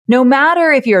no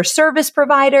matter if you're a service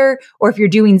provider or if you're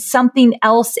doing something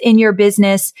else in your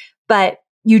business, but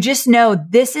you just know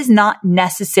this is not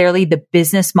necessarily the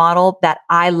business model that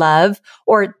I love,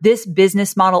 or this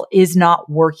business model is not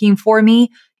working for me,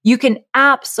 you can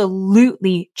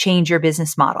absolutely change your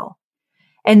business model.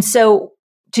 And so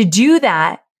to do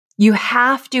that, you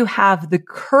have to have the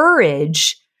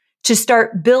courage to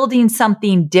start building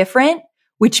something different,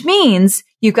 which means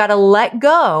you've got to let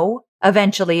go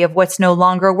eventually of what's no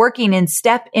longer working and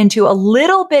step into a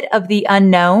little bit of the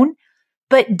unknown,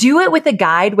 but do it with a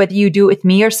guide, whether you do it with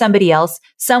me or somebody else,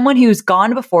 someone who's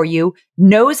gone before you,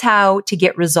 knows how to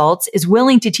get results, is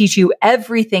willing to teach you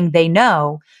everything they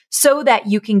know so that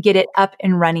you can get it up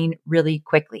and running really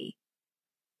quickly.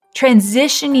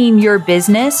 Transitioning your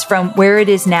business from where it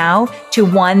is now to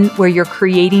one where you're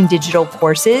creating digital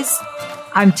courses,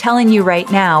 I'm telling you right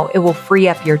now, it will free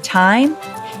up your time.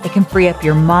 It can free up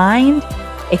your mind.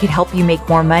 It can help you make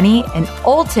more money and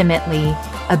ultimately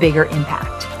a bigger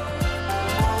impact.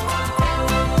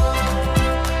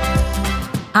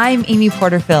 I'm Amy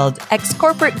Porterfield,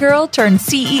 ex-corporate girl turned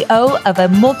CEO of a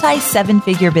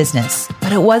multi-seven-figure business.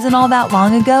 But it wasn't all that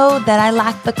long ago that I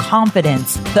lacked the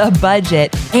confidence, the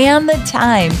budget, and the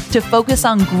time to focus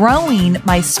on growing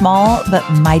my small but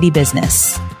mighty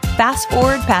business. Fast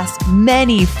forward past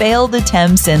many failed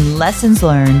attempts and lessons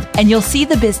learned, and you'll see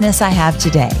the business I have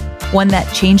today. One that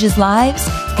changes lives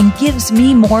and gives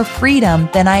me more freedom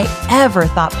than I ever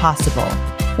thought possible.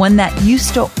 One that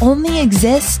used to only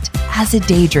exist as a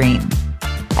daydream.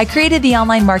 I created the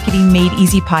Online Marketing Made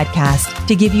Easy podcast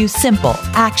to give you simple,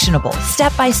 actionable,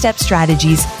 step-by-step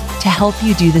strategies to help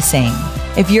you do the same.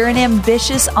 If you're an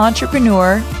ambitious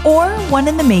entrepreneur or one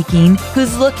in the making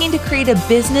who's looking to create a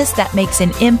business that makes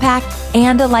an impact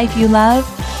and a life you love,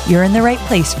 you're in the right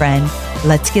place, friend.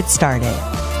 Let's get started.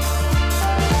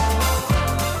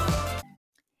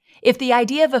 If the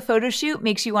idea of a photo shoot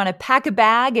makes you want to pack a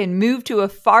bag and move to a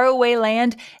faraway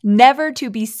land, never to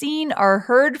be seen or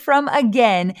heard from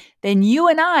again, then you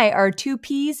and I are two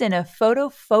peas in a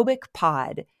photophobic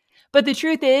pod. But the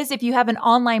truth is, if you have an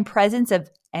online presence of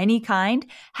any kind,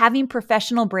 having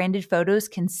professional branded photos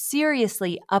can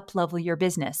seriously up-level your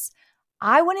business.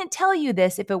 I wouldn't tell you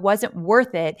this if it wasn't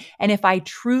worth it and if I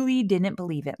truly didn't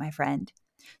believe it, my friend.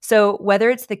 So whether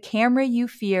it's the camera you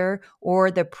fear or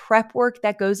the prep work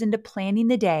that goes into planning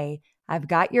the day, I've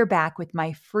got your back with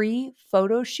my free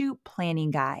photo shoot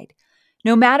planning guide.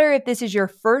 No matter if this is your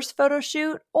first photo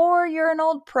shoot or you're an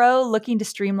old pro looking to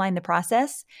streamline the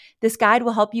process, this guide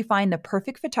will help you find the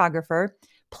perfect photographer,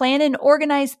 plan and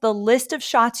organize the list of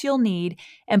shots you'll need,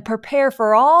 and prepare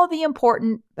for all the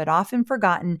important but often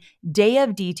forgotten day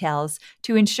of details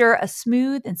to ensure a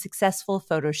smooth and successful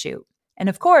photo shoot. And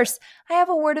of course, I have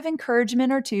a word of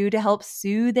encouragement or two to help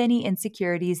soothe any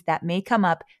insecurities that may come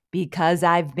up because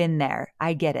I've been there.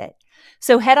 I get it.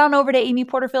 So head on over to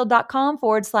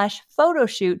amyporterfield.com/photo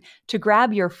shoot to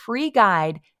grab your free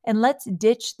guide and let's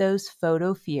ditch those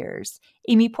photo fears.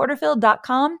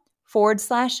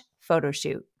 amyporterfield.com/photo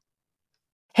shoot.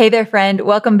 Hey there, friend.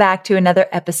 Welcome back to another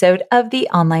episode of the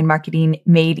Online Marketing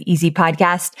Made Easy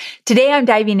podcast. Today, I'm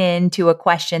diving into a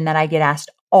question that I get asked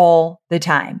all the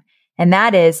time. And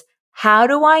that is, how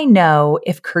do I know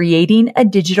if creating a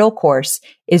digital course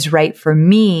is right for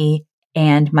me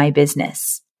and my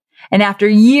business? And after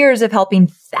years of helping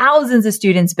thousands of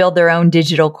students build their own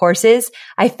digital courses,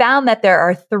 I found that there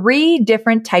are 3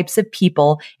 different types of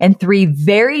people and 3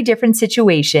 very different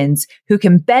situations who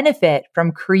can benefit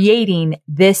from creating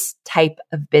this type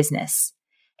of business.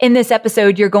 In this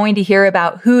episode, you're going to hear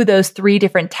about who those 3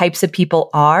 different types of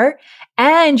people are.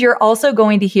 And you're also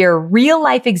going to hear real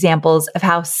life examples of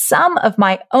how some of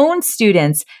my own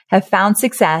students have found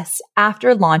success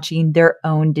after launching their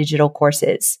own digital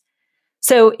courses.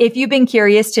 So if you've been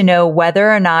curious to know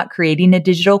whether or not creating a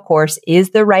digital course is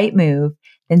the right move,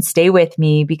 then stay with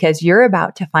me because you're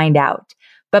about to find out.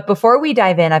 But before we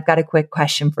dive in, I've got a quick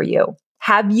question for you.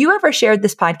 Have you ever shared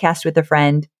this podcast with a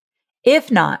friend?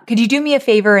 If not, could you do me a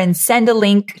favor and send a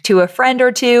link to a friend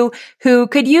or two who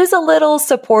could use a little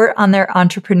support on their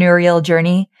entrepreneurial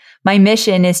journey? My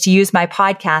mission is to use my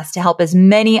podcast to help as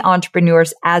many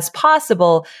entrepreneurs as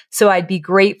possible, so I'd be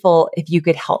grateful if you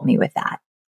could help me with that.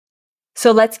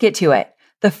 So let's get to it.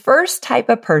 The first type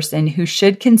of person who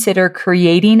should consider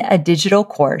creating a digital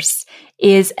course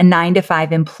is a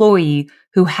 9-to-5 employee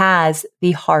who has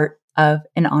the heart of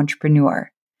an entrepreneur.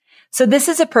 So this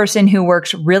is a person who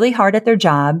works really hard at their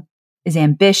job, is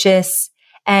ambitious,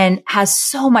 and has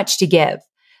so much to give.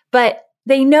 But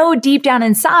they know deep down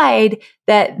inside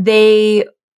that they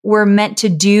were meant to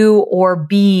do or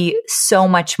be so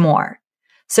much more.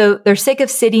 So they're sick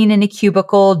of sitting in a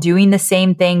cubicle, doing the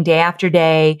same thing day after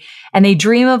day. And they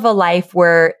dream of a life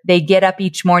where they get up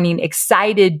each morning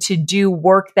excited to do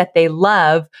work that they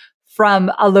love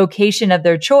from a location of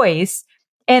their choice.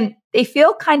 And they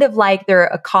feel kind of like they're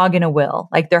a cog in a wheel,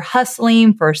 like they're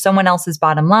hustling for someone else's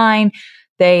bottom line.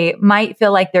 They might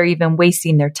feel like they're even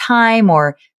wasting their time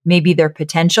or maybe their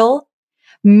potential.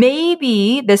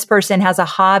 Maybe this person has a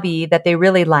hobby that they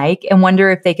really like and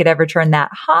wonder if they could ever turn that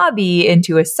hobby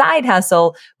into a side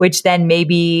hustle, which then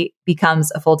maybe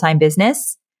becomes a full-time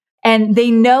business. And they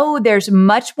know there's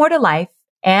much more to life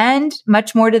and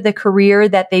much more to the career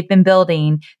that they've been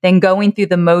building than going through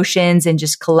the motions and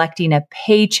just collecting a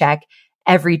paycheck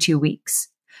every 2 weeks.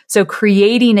 So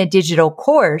creating a digital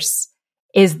course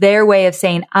is their way of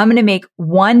saying, I'm going to make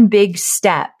one big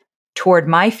step toward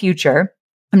my future.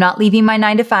 I'm not leaving my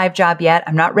 9-to-5 job yet.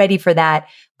 I'm not ready for that,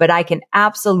 but I can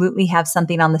absolutely have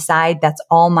something on the side that's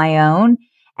all my own.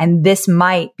 And this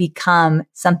might become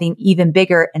something even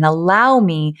bigger and allow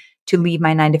me to leave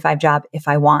my 9-to-5 job if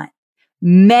I want.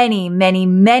 Many, many,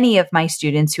 many of my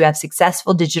students who have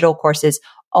successful digital courses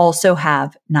also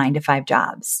have 9-to-5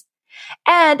 jobs.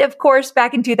 And of course,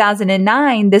 back in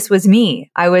 2009, this was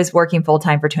me. I was working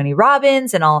full-time for Tony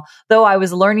Robbins. And although I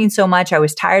was learning so much, I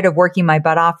was tired of working my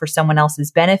butt off for someone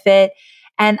else's benefit.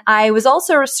 And I was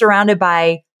also surrounded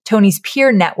by Tony's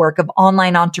peer network of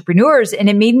online entrepreneurs. And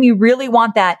it made me really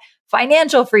want that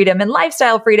financial freedom and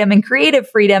lifestyle freedom and creative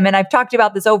freedom. And I've talked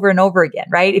about this over and over again,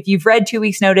 right? If you've read 2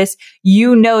 Weeks Notice,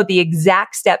 you know the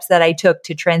exact steps that I took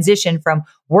to transition from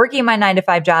working my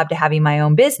 9-to-5 job to having my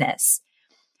own business.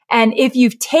 And if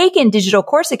you've taken Digital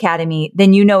Course Academy,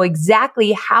 then you know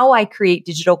exactly how I create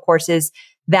digital courses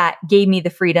that gave me the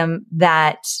freedom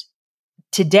that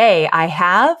today I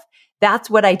have. That's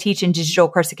what I teach in Digital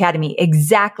Course Academy,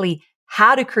 exactly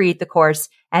how to create the course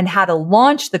and how to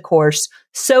launch the course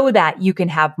so that you can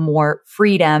have more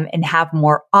freedom and have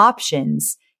more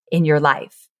options in your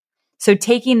life. So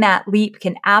taking that leap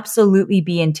can absolutely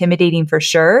be intimidating for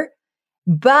sure,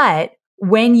 but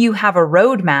when you have a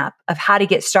roadmap of how to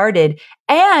get started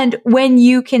and when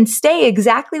you can stay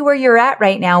exactly where you're at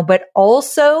right now, but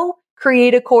also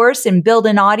create a course and build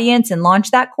an audience and launch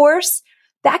that course,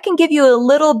 that can give you a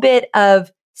little bit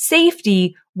of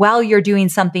safety while you're doing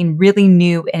something really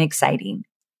new and exciting.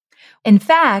 In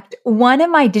fact, one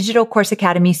of my Digital Course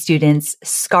Academy students,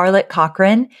 Scarlett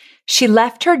Cochran, she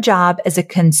left her job as a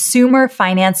consumer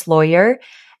finance lawyer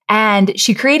and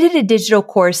she created a digital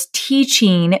course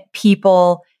teaching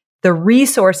people the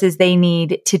resources they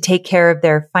need to take care of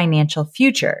their financial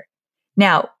future.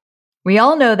 Now, we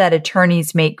all know that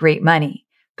attorneys make great money,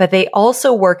 but they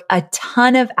also work a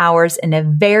ton of hours in a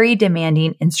very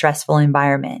demanding and stressful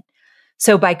environment.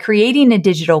 So by creating a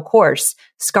digital course,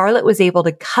 Scarlett was able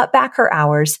to cut back her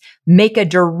hours, make a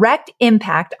direct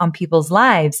impact on people's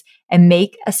lives, and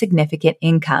make a significant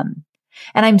income.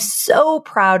 And I'm so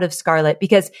proud of Scarlett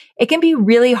because it can be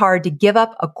really hard to give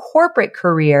up a corporate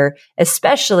career,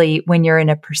 especially when you're in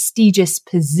a prestigious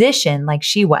position like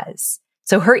she was.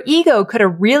 So her ego could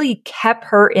have really kept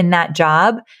her in that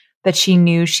job, but she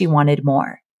knew she wanted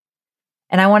more.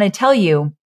 And I want to tell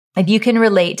you, if you can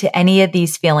relate to any of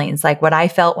these feelings, like what I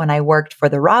felt when I worked for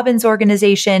the Robbins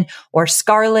organization or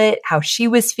Scarlett, how she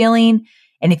was feeling,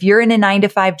 and if you're in a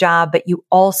 9-to-5 job, but you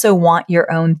also want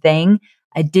your own thing,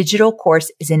 a digital course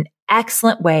is an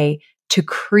excellent way to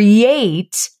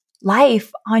create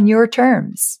life on your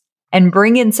terms and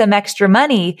bring in some extra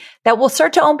money that will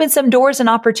start to open some doors and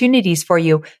opportunities for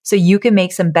you so you can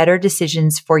make some better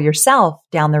decisions for yourself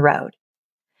down the road.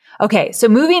 Okay, so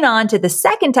moving on to the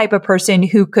second type of person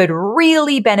who could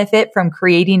really benefit from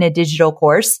creating a digital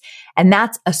course, and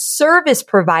that's a service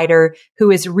provider who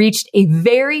has reached a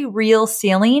very real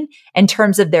ceiling in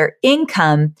terms of their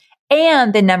income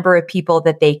and the number of people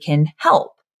that they can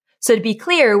help. So to be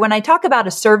clear, when I talk about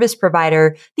a service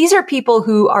provider, these are people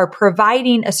who are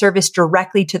providing a service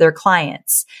directly to their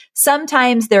clients.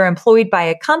 Sometimes they're employed by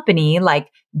a company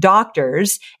like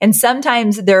doctors, and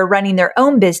sometimes they're running their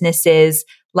own businesses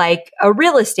like a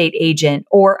real estate agent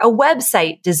or a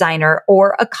website designer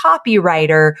or a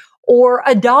copywriter or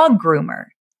a dog groomer.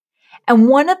 And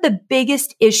one of the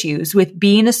biggest issues with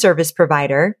being a service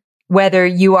provider, whether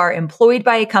you are employed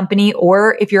by a company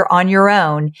or if you're on your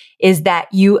own, is that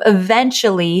you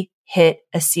eventually hit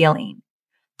a ceiling.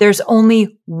 There's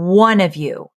only one of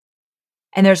you,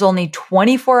 and there's only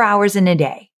 24 hours in a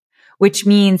day, which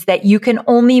means that you can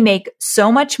only make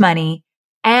so much money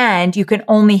and you can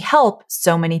only help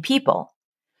so many people.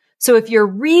 So if you're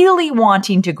really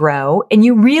wanting to grow and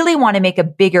you really want to make a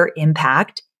bigger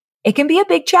impact, it can be a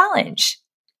big challenge.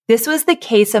 This was the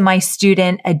case of my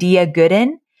student, Adia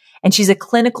Gooden, and she's a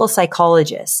clinical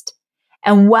psychologist.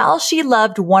 And while she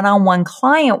loved one-on-one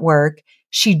client work,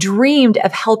 she dreamed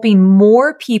of helping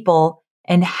more people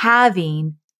and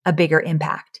having a bigger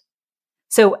impact.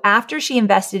 So after she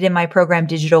invested in my program,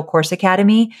 Digital Course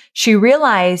Academy, she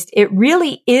realized it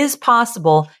really is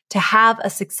possible to have a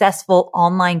successful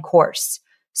online course.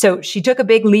 So she took a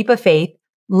big leap of faith,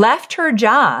 left her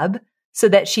job so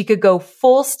that she could go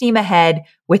full steam ahead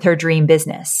with her dream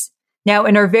business. Now,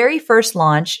 in her very first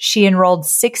launch, she enrolled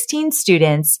 16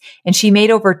 students and she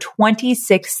made over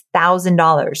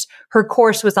 $26,000. Her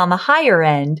course was on the higher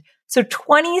end, so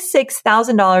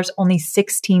 $26,000, only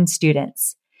 16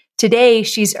 students. Today,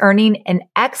 she's earning an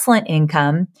excellent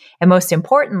income and most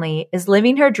importantly, is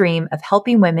living her dream of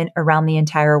helping women around the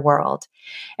entire world.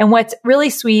 And what's really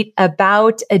sweet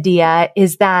about Adia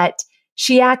is that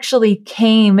she actually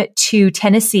came to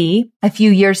Tennessee a few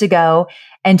years ago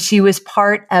and she was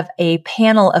part of a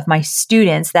panel of my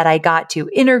students that I got to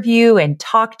interview and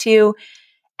talk to.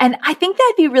 And I think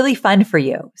that'd be really fun for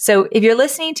you. So if you're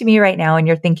listening to me right now and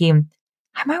you're thinking,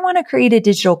 I might want to create a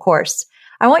digital course,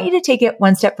 I want you to take it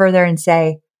one step further and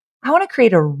say, I want to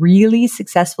create a really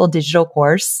successful digital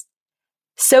course.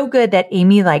 So good that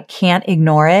Amy can't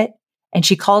ignore it. And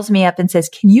she calls me up and says,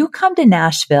 can you come to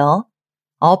Nashville?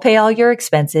 I'll pay all your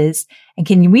expenses. And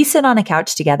can we sit on a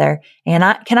couch together? And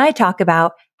can I talk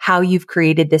about how you've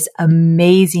created this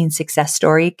amazing success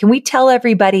story? Can we tell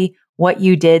everybody what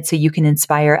you did so you can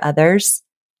inspire others?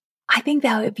 I think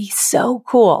that would be so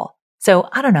cool. So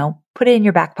I don't know, put it in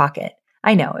your back pocket.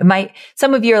 I know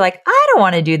some of you are like, I don't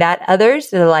want to do that.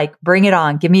 Others are like, bring it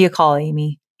on. Give me a call,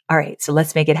 Amy. All right. So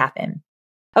let's make it happen.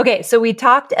 Okay. So we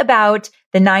talked about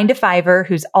the 9-to-5er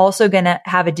who's also going to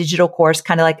have a digital course,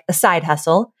 kind of like a side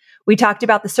hustle. We talked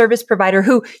about the service provider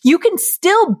who you can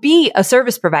still be a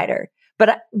service provider.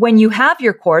 But when you have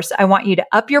your course, I want you to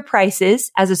up your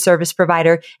prices as a service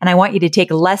provider, and I want you to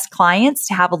take less clients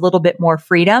to have a little bit more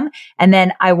freedom. And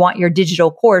then I want your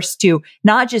digital course to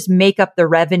not just make up the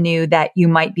revenue that you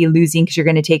might be losing because you're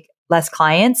going to take less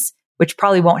clients, which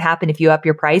probably won't happen if you up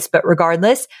your price. But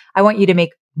regardless, I want you to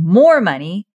make more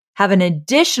money, have an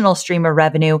additional stream of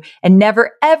revenue, and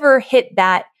never ever hit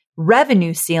that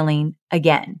revenue ceiling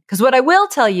again. Because what I will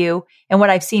tell you, and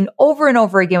what I've seen over and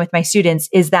over again with my students,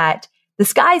 is that the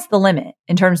sky's the limit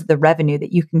in terms of the revenue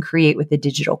that you can create with a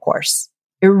digital course.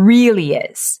 It really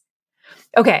is.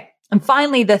 Okay. And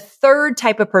finally, the third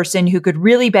type of person who could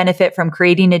really benefit from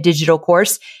creating a digital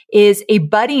course is a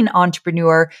budding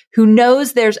entrepreneur who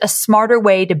knows there's a smarter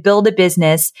way to build a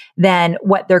business than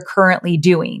what they're currently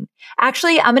doing.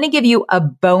 Actually, I'm going to give you a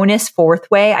bonus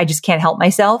fourth way. I just can't help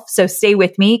myself. So stay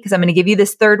with me because I'm going to give you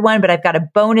this third one, but I've got a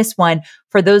bonus one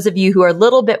for those of you who are a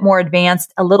little bit more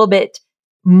advanced, a little bit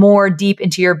more deep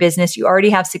into your business. You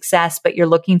already have success, but you're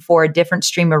looking for a different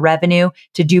stream of revenue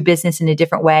to do business in a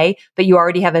different way, but you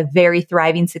already have a very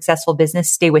thriving, successful business.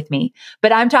 Stay with me.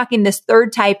 But I'm talking this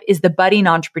third type is the budding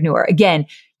entrepreneur. Again,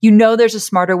 you know there's a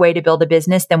smarter way to build a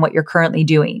business than what you're currently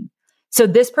doing. So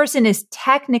this person is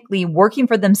technically working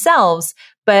for themselves,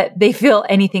 but they feel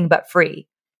anything but free.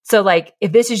 So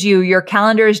if this is you, your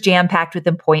calendar is jam-packed with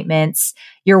appointments.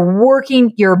 You're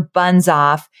working your buns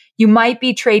off. You might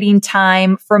be trading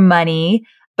time for money,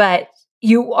 but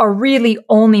you are really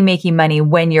only making money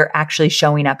when you're actually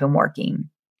showing up and working.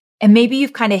 And maybe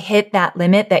you've kind of hit that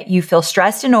limit that you feel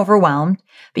stressed and overwhelmed,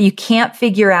 but you can't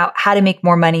figure out how to make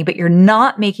more money, but you're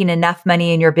not making enough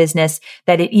money in your business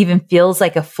that it even feels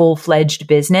like a full-fledged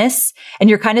business. And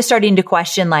you're kind of starting to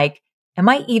question am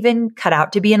I even cut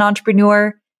out to be an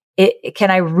entrepreneur? Can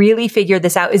I really figure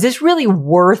this out? Is this really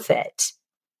worth it?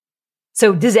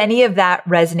 So does any of that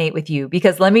resonate with you?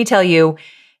 Because let me tell you,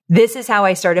 this is how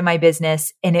I started my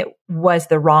business and it was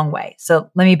the wrong way.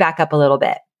 So let me back up a little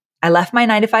bit. I left my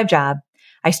 9-to-5 job.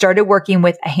 I started working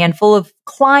with a handful of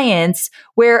clients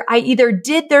where I either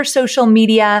did their social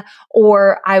media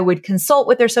or I would consult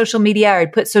with their social media or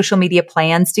I'd put social media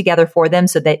plans together for them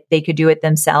so that they could do it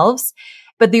themselves.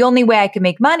 But the only way I could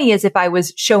make money is if I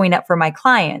was showing up for my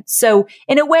clients. So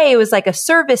in a way, it was like a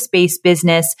service-based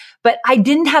business, but I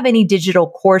didn't have any digital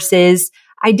courses.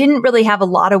 I didn't really have a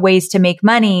lot of ways to make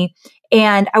money.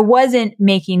 And I wasn't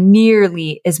making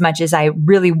nearly as much as I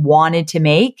really wanted to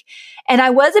make. And I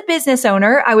was a business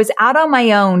owner. I was out on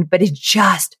my own, but it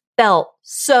just felt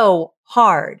so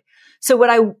hard. So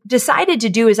what I decided to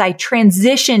do is I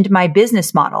transitioned my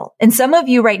business model. And some of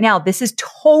you right now, this is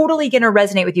totally going to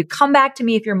resonate with you. Come back to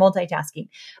me if you're multitasking.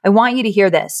 I want you to hear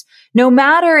this. No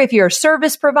matter if you're a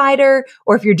service provider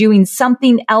or if you're doing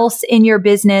something else in your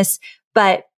business,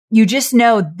 but you just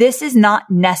know this is not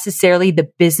necessarily the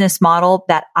business model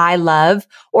that I love,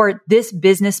 or this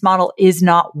business model is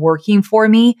not working for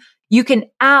me, you can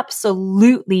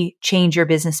absolutely change your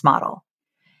business model.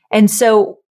 And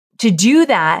so to do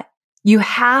that, you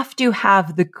have to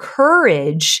have the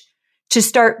courage to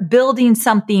start building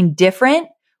something different,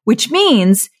 which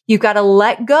means you've got to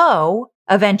let go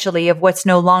eventually of what's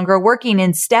no longer working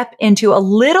and step into a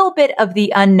little bit of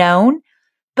the unknown,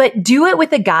 but do it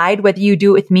with a guide, whether you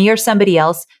do it with me or somebody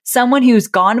else, someone who's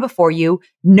gone before you,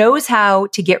 knows how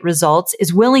to get results,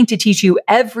 is willing to teach you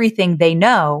everything they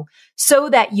know so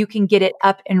that you can get it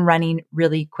up and running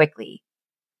really quickly.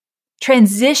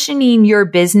 Transitioning your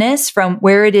business from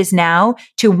where it is now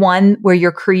to one where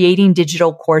you're creating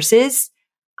digital courses,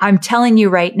 I'm telling you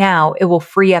right now, it will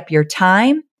free up your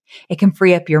time. It can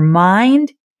free up your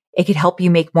mind. It could help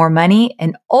you make more money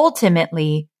and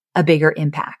ultimately a bigger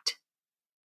impact.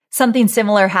 Something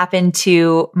similar happened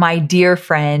to my dear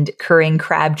friend, Corinne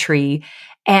Crabtree,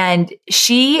 and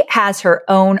she has her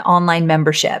own online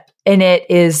membership and it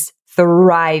is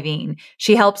thriving.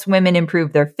 She helps women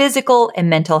improve their physical and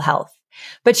mental health.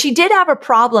 But she did have a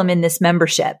problem in this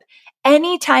membership.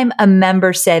 Anytime a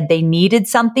member said they needed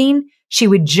something, she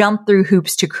would jump through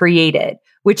hoops to create it,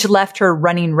 which left her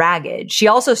running ragged. She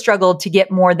also struggled to get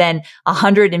more than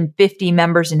 150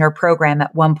 members in her program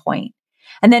at one point.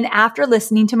 And then after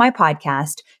listening to my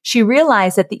podcast, she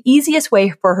realized that the easiest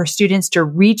way for her students to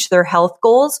reach their health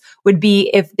goals would be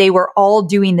if they were all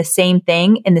doing the same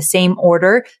thing in the same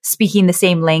order, speaking the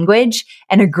same language.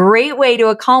 And a great way to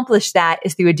accomplish that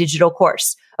is through a digital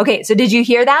course. Okay, so did you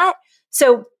hear that?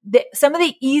 So some of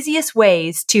the easiest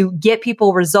ways to get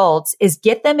people results is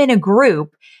get them in a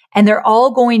group and they're all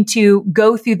going to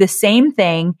go through the same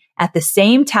thing at the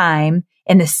same time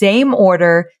in the same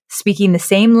order, speaking the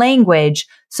same language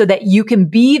so that you can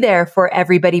be there for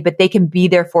everybody, but they can be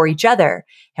there for each other.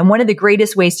 And one of the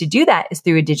greatest ways to do that is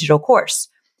through a digital course.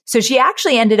 So she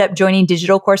actually ended up joining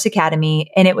Digital Course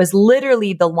Academy, and it was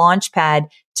literally the launch pad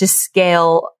to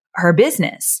scale her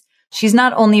business. She's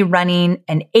not only running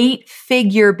an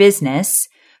 8-figure business,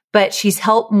 but she's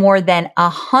helped more than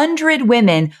 100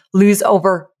 women lose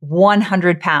over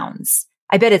 100 pounds.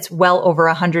 I bet it's well over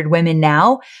 100 women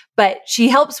now, but she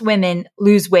helps women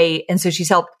lose weight. And so she's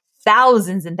helped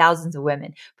thousands and thousands of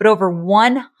women, but over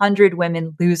 100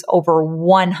 women lose over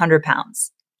 100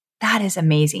 pounds. That is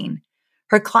amazing.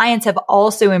 Her clients have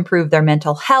also improved their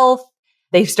mental health.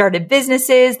 They've started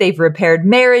businesses. They've repaired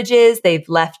marriages. They've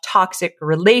left toxic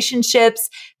relationships.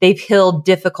 They've healed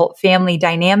difficult family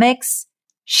dynamics.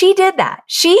 She did that.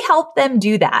 She helped them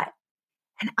do that.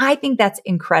 And I think that's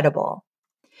incredible.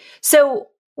 So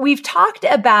we've talked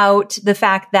about the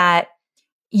fact that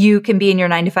you can be in your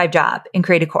 9-to-5 job and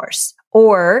create a course.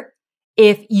 Or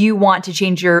if you want to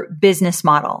change your business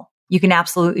model, you can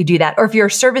absolutely do that. Or if you're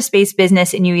a service-based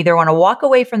business and you either want to walk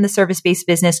away from the service-based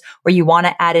business or you want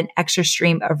to add an extra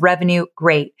stream of revenue,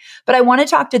 great. But I want to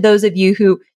talk to those of you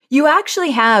who you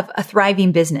actually have a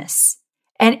thriving business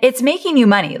and it's making you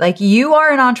money. Like you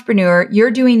are an entrepreneur,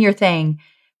 you're doing your thing.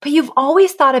 But you've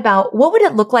always thought about what would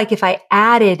it look like if I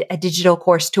added a digital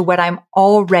course to what I'm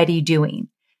already doing?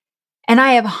 And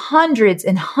I have hundreds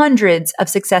and hundreds of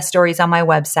success stories on my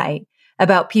website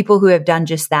about people who have done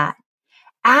just that.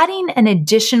 Adding an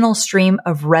additional stream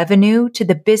of revenue to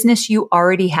the business you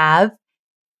already have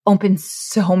opens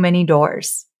so many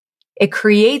doors. It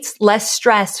creates less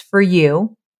stress for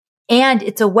you, and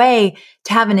it's a way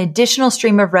to have an additional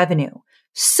stream of revenue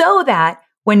so that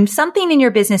when something in your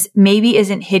business maybe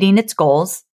isn't hitting its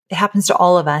goals, it happens to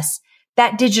all of us,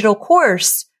 that digital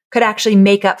course could actually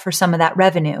make up for some of that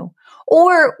revenue.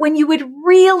 Or when you would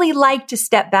really like to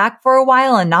step back for a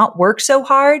while and not work so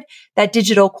hard, that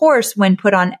digital course, when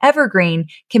put on Evergreen,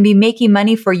 can be making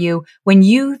money for you when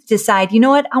you decide, you know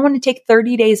what, I want to take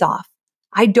 30 days off.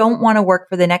 I don't want to work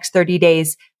for the next 30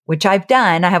 days, which I've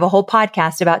done. I have a whole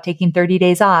podcast about taking 30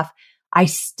 days off. I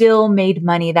still made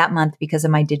money that month because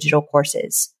of my digital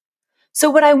courses. So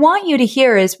what I want you to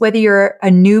hear is whether you're a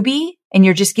newbie and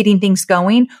you're just getting things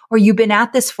going or you've been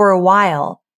at this for a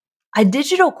while, a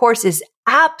digital course is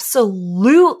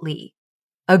absolutely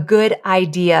a good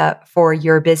idea for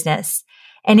your business.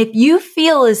 And if you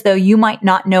feel as though you might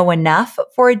not know enough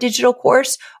for a digital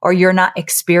course or you're not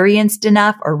experienced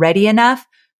enough or ready enough,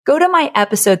 go to my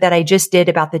episode that I just did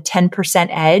about the 10%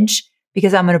 edge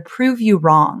because I'm going to prove you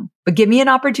wrong. But give me an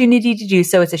opportunity to do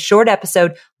so. It's a short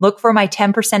episode. Look for my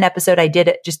 10% episode. I did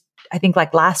it just, I think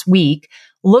like last week.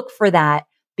 Look for that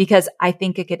because I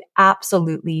think it could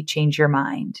absolutely change your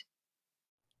mind.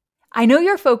 I know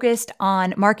you're focused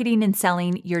on marketing and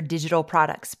selling your digital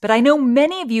products, but I know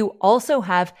many of you also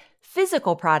have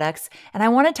physical products, and I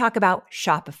want to talk about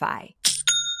Shopify.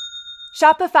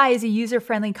 Shopify is a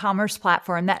user-friendly commerce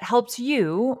platform that helps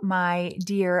you, my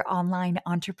dear online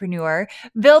entrepreneur,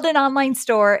 build an online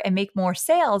store and make more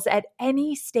sales at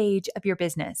any stage of your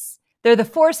business. They're the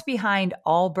force behind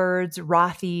Allbirds,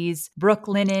 Rothy's,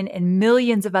 Brooklinen, and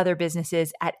millions of other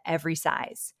businesses at every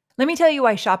size. Let me tell you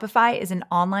why Shopify is an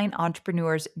online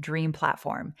entrepreneur's dream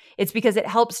platform. It's because it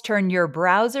helps turn your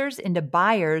browsers into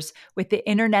buyers with the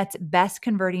internet's best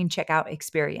converting checkout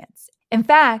experience. In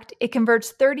fact, it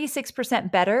converts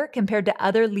 36% better compared to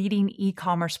other leading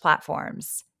e-commerce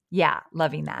platforms. Yeah,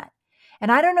 loving that.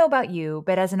 And I don't know about you,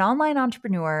 but as an online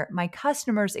entrepreneur, my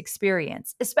customers'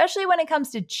 experience, especially when it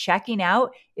comes to checking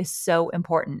out, is so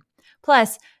important.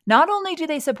 Plus, not only do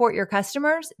they support your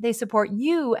customers, they support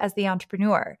you as the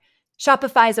entrepreneur.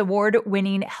 Shopify's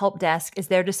award-winning help desk is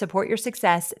there to support your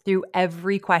success through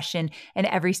every question and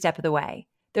every step of the way.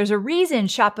 There's a reason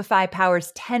Shopify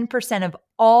powers 10% of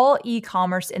all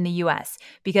e-commerce in the US,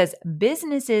 because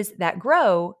businesses that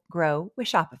grow with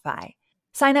Shopify.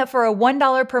 Sign up for a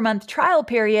 $1 per month trial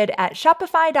period at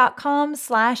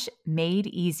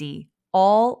shopify.com/madeeasy,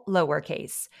 all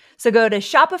lowercase. So go to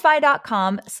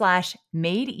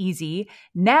shopify.com/madeeasy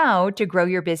now to grow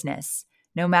your business,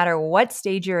 no matter what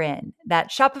stage you're in.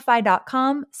 That's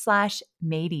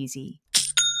shopify.com/madeeasy.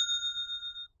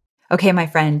 Okay, my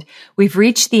friend, we've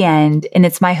reached the end, and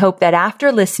it's my hope that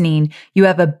after listening, you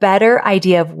have a better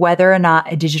idea of whether or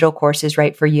not a digital course is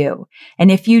right for you.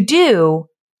 And if you do,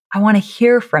 I want to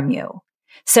hear from you.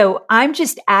 So I'm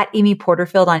just at Amy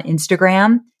Porterfield on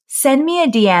Instagram. Send me a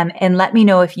DM and let me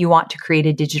know if you want to create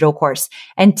a digital course,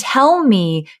 and tell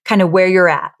me kind of where you're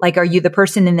at. Like, are you the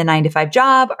person in the 9-to-5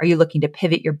 job? Are you looking to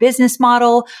pivot your business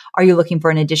model? Are you looking for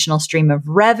an additional stream of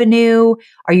revenue?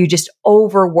 Are you just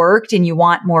overworked and you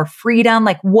want more freedom?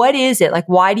 Like, what is it? Like,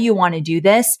 why do you want to do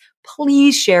this?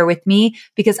 Please share with me,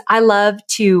 because I love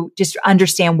to just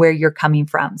understand where you're coming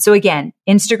from. So again,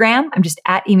 Instagram, I'm just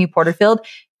at Amy Porterfield.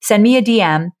 Send me a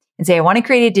DM and say, I want to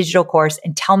create a digital course,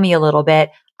 and tell me a little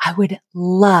bit. I would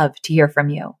love to hear from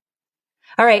you.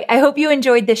 All right. I hope you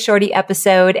enjoyed this shorty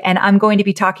episode, and I'm going to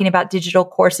be talking about digital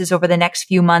courses over the next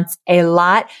few months a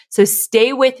lot. So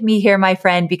stay with me here, my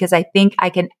friend, because I think I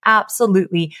can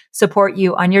absolutely support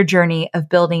you on your journey of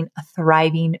building a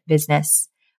thriving business.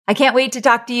 I can't wait to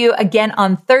talk to you again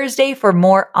on Thursday for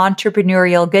more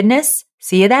entrepreneurial goodness.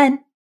 See you then.